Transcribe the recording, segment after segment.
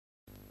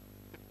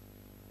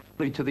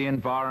to the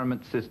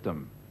environment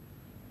system.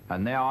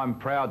 And now I'm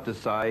proud to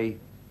say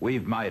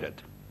we've made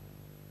it.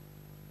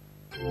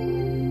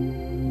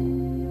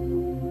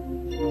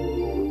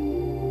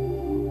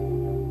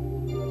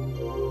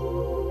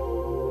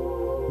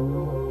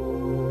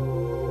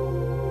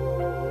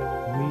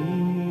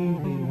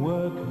 We've been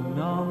working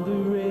on the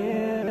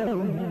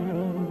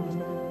railroad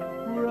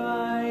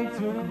right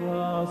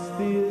across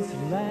this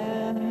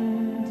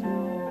land.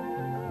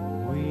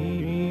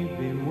 We've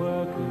been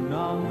working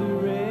on the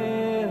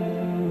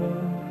railroad,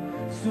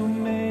 so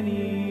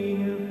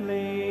many have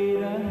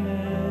played a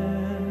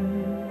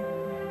hand,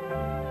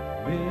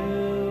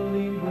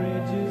 building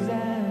bridges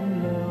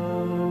and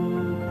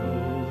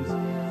locals,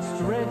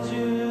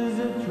 stretches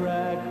of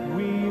track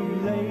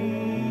we've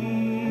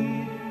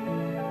laid.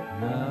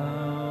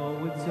 Now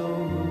it's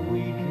over,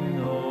 we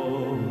can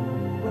all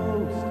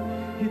boast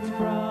it's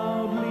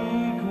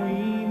proudly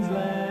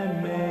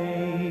Queensland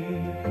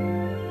made.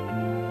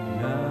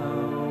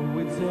 Now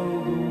it's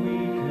over, we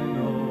can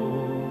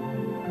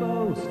all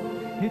boast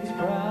it's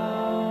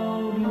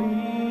proudly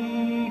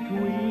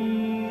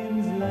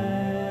Queensland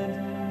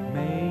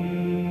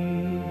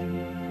made.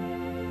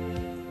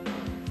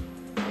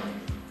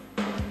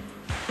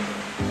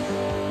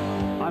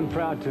 I'm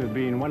proud to have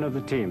been one of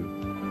the team.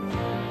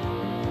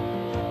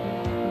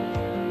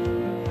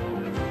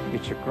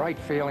 It's a great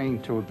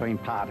feeling to have been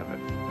part of it.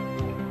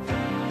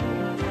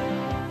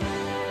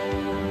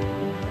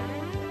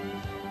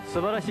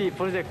 素晴らしい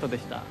プロジェクトで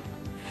した。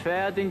フ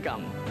ェアディンカ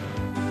ム。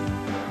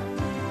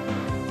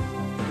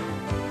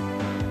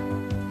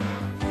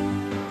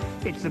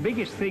It's the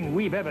biggest thing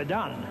we've ever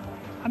done.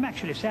 I'm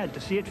actually sad to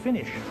see it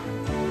finish.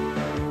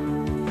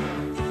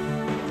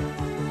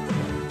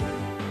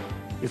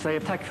 Vi säger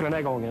tack för den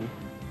här gången,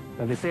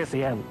 men vi ses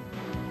igen.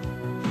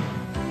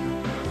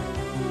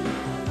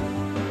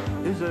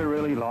 Is there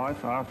really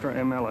life after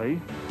MLE?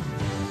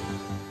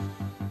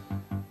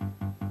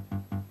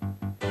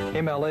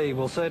 MLE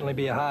will certainly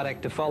be a hard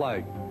act to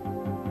follow.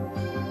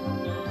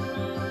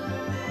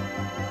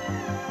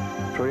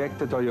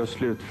 Projektet har just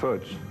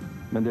slutförts,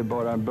 men det är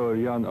bara en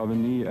början av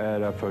en ny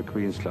era för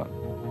Queensland.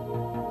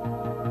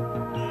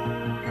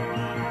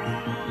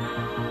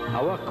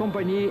 Our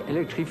company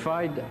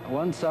electrified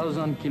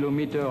 1,000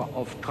 kilometers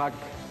of track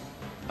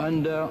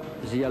under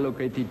the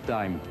allocated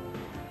time.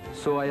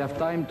 So I have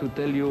time to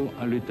tell you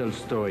a little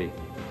story.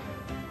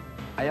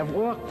 I have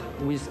worked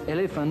with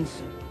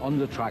elephants on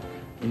the track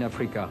in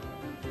Africa.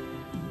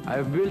 I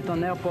have built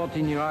an airport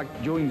in Iraq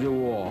during the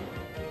war,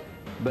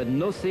 but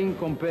nothing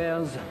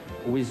compares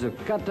with the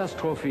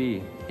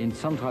catastrophe in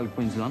central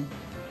Queensland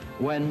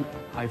when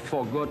I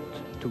forgot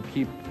to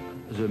keep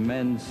the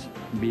men's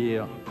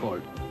beer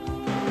cold.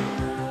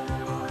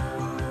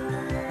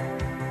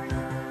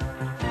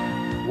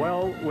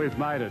 Well, we've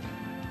made it.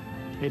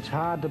 It's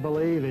hard to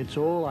believe it's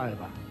all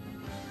over.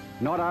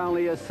 Not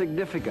only a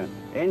significant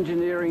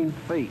engineering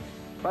feat,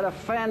 but a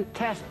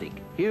fantastic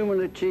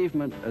human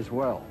achievement as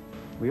well.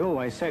 We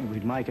always said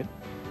we'd make it.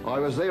 I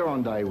was there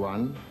on day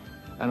one,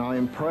 and I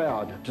am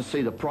proud to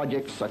see the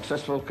project's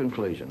successful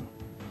conclusion.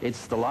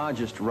 It's the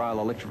largest rail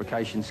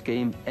electrification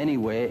scheme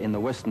anywhere in the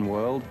Western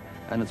world,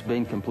 and it's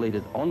been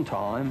completed on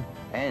time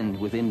and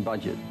within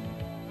budget.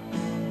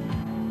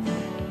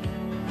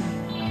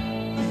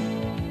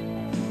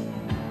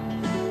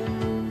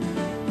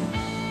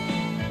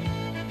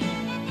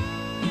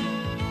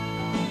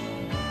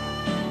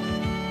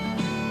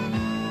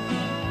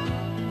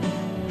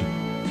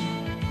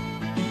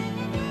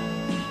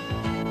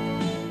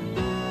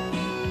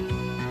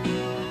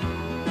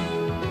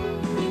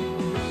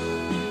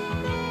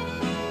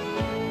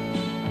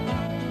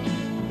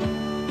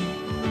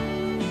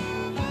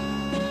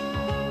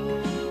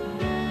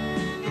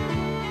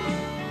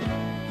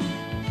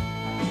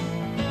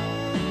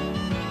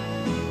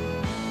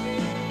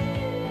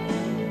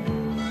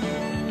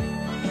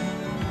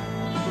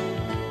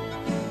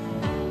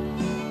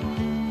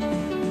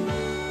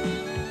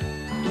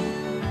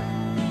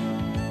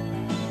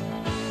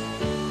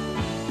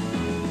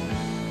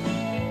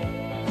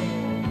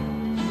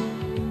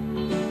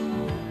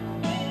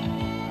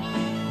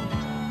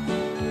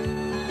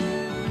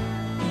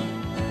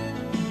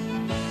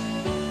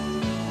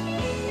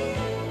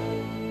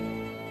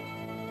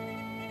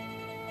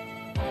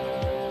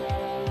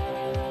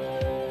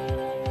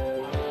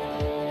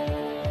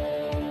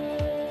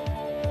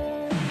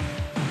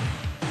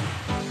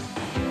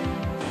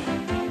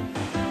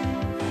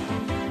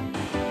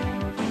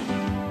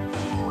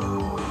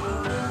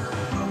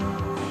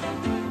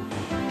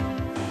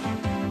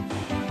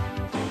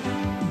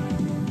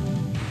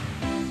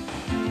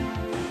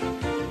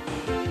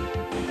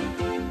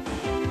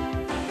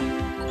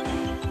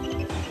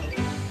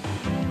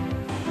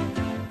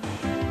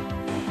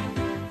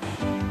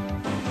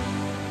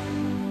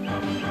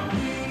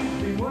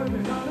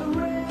 Working on the